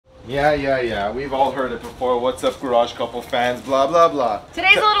Yeah. We've all heard it before. What's up, Garage Couple fans? Blah, blah, blah.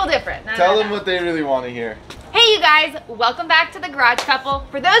 Today's a little different. Tell them what they really want to hear. Hey, you guys. Welcome back to the Garage Couple.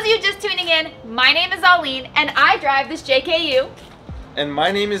 For those of you just tuning in, my name is Aline, and I drive this JKU. And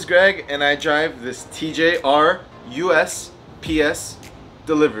my name is Greg, and I drive this TJR USPS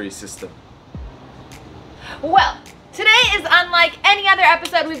delivery system. Well, today is unlike any other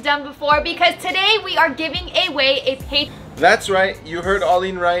episode we've done before because today we are giving away a Patreon. That's right, you heard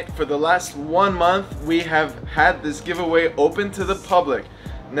Aline right. For the last 1 month, we have had this giveaway open to the public.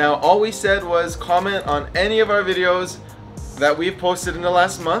 Now, all we said was comment on any of our videos that we've posted in the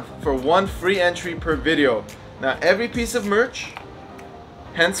last month for 1 free entry per video. Now, every piece of merch,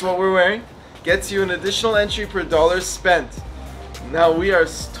 hence what we're wearing, gets you an additional entry per dollar spent. Now, we are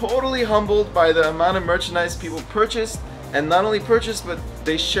totally humbled by the amount of merchandise people purchased, and not only purchased, but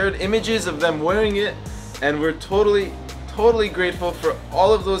they shared images of them wearing it, and we're totally grateful for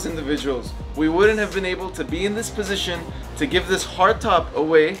all of those individuals. We wouldn't have been able to be in this position to give this hardtop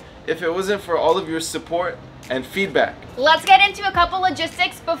away if it wasn't for all of your support and feedback. Let's get into a couple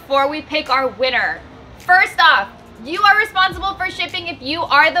logistics before we pick our winner. First off, you are responsible for shipping if you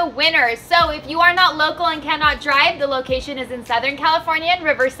are the winner. So if you are not local and cannot drive, the location is in Southern California and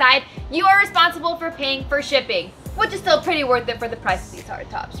Riverside, you are responsible for paying for shipping, which is still pretty worth it for the price of these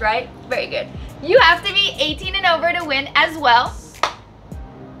hardtops, right? Very good. You have to be 18 and over to win as well.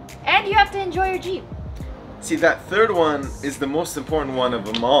 And you have to enjoy your Jeep. See, that third one is the most important one of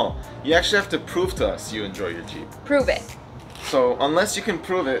them all. You actually have to prove to us you enjoy your Jeep. Prove it. So unless you can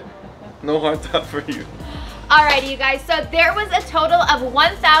prove it, no hardtop for you. Alrighty, you guys, so there was a total of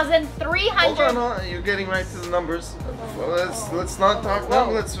 1,300. Hold on, you're getting right to the numbers. Let's not talk now.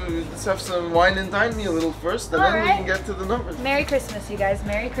 Let's have some wine and dine me a little first, and then we can get to the numbers. Merry Christmas, you guys.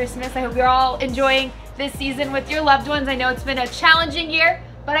 Merry Christmas. I hope you're all enjoying this season with your loved ones. I know it's been a challenging year,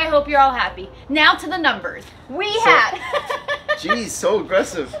 but I hope you're all happy. Now to the numbers. Geez, so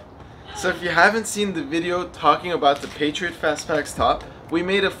aggressive. So if you haven't seen the video talking about the Patriot Fastpacks top, we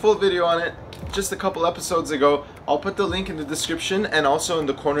made a full video on it just a couple episodes ago. I'll put the link in the description and also in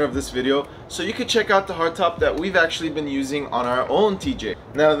the corner of this video so you can check out the hardtop that we've actually been using on our own TJ.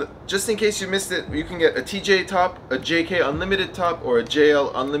 Now, just in case you missed it, you can get a TJ top, a JK Unlimited top, or a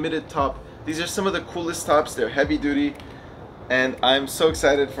JL Unlimited top. These are some of the coolest tops. They're heavy duty, and I'm so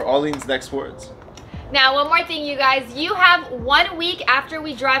excited for Aline's next words. Now, one more thing, you guys. You have 1 week after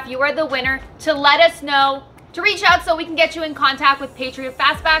we draw, if you are the winner, to let us know, to reach out so we can get you in contact with Patriot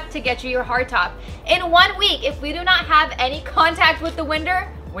Fastpack to get you your hardtop. In 1 week, if we do not have any contact with the winner,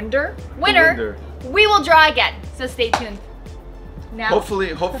 we will draw again. So stay tuned. Now,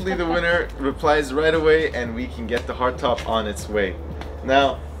 hopefully the winner replies right away and we can get the hardtop on its way.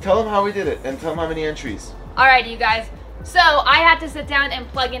 Now, tell them how we did it and tell them how many entries. Alright, you guys. So I had to sit down and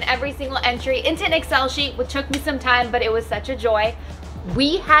plug in every single entry into an Excel sheet, which took me some time, but it was such a joy.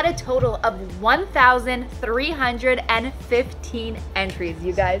 We had a total of 1,315 entries,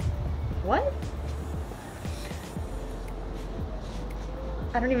 you guys. What?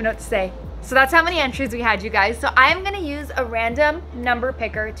 I don't even know what to say. So that's how many entries we had, you guys. So I'm gonna use a random number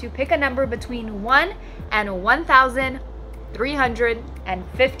picker to pick a number between 1 and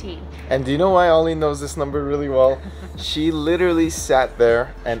 1,315. And do you know why Ollie knows this number really well? She literally sat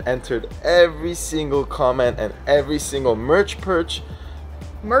there and entered every single comment and every single merch perch.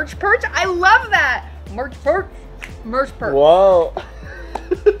 Merch perch? I love that! Merch perch. Merch perch. Wow.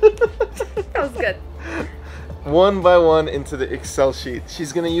 That was good. One by one into the Excel sheet.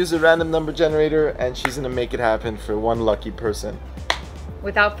 She's gonna use a random number generator and she's gonna make it happen for one lucky person.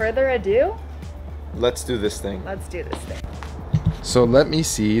 Without further ado, let's do this thing. Let's do this thing. So let me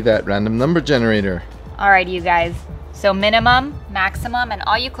see that random number generator. Alright, you guys. So minimum, maximum, and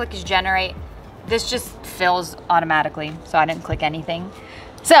all you click is generate. This just fills automatically, so I didn't click anything.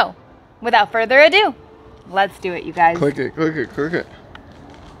 So, without further ado, let's do it, you guys. Click it, click it, click it.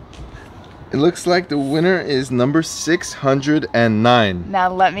 It looks like the winner is number 609.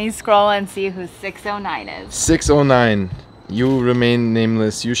 Now let me scroll and see who 609 is. 609. You remain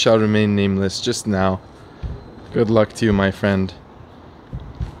nameless. You shall remain nameless just now. Good luck to you, my friend.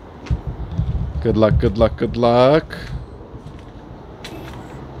 Good luck, good luck, good luck.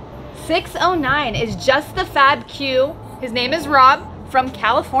 609 is just the Fab Q. His name is Rob from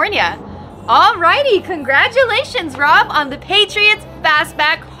California. Alrighty, congratulations, Rob, on the Patriots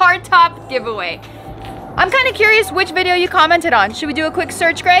Fastback Hardtop giveaway. I'm kind of curious which video you commented on. Should we do a quick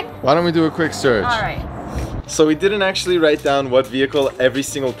search, Greg? Why don't we do a quick search? Alright. So we didn't actually write down what vehicle every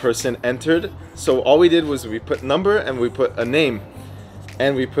single person entered. So all we did was we put number and we put a name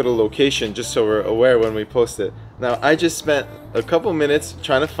and we put a location just so we're aware when we post it. Now, I just spent a couple minutes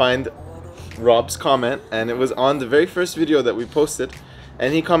trying to find Rob's comment, and it was on the very first video that we posted,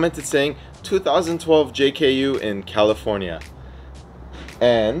 and he commented saying 2012 JKU in California.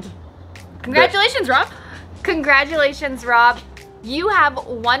 And congratulations, Rob. Congratulations, Rob. You have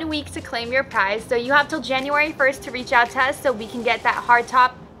 1 week to claim your prize, so you have till January 1st to reach out to us so we can get that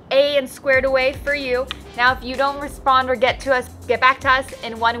hardtop A and squared away for you. Now, if you don't respond or get back to us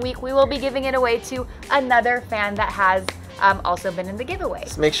in 1 week, we will be giving it away to another fan that has also been in the giveaway.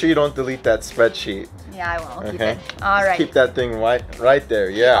 Just make sure you don't delete that spreadsheet. Yeah, I will. I'll keep Okay. it. All right. Keep that thing right there.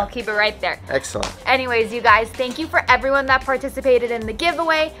 Yeah. I'll keep it right there. Excellent. Anyways, you guys, thank you for everyone that participated in the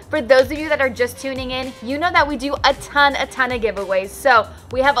giveaway. For those of you that are just tuning in, you know that we do a ton of giveaways. So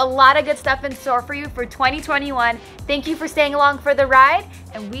we have a lot of good stuff in store for you for 2021. Thank you for staying along for the ride,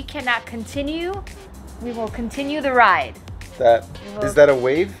 and we cannot continue. We will continue the ride. Is that a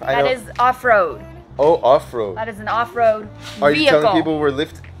wave? That is off-road. Oh, off-road. That is an off-road vehicle. Are you telling people we're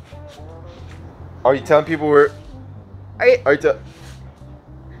lift? Are you telling people we're? Are you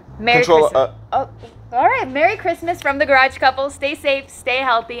Merry Control. Christmas. Oh, all right. Merry Christmas from the Garage Couple. Stay safe, stay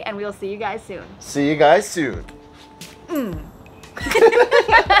healthy, and we'll see you guys soon. See you guys soon.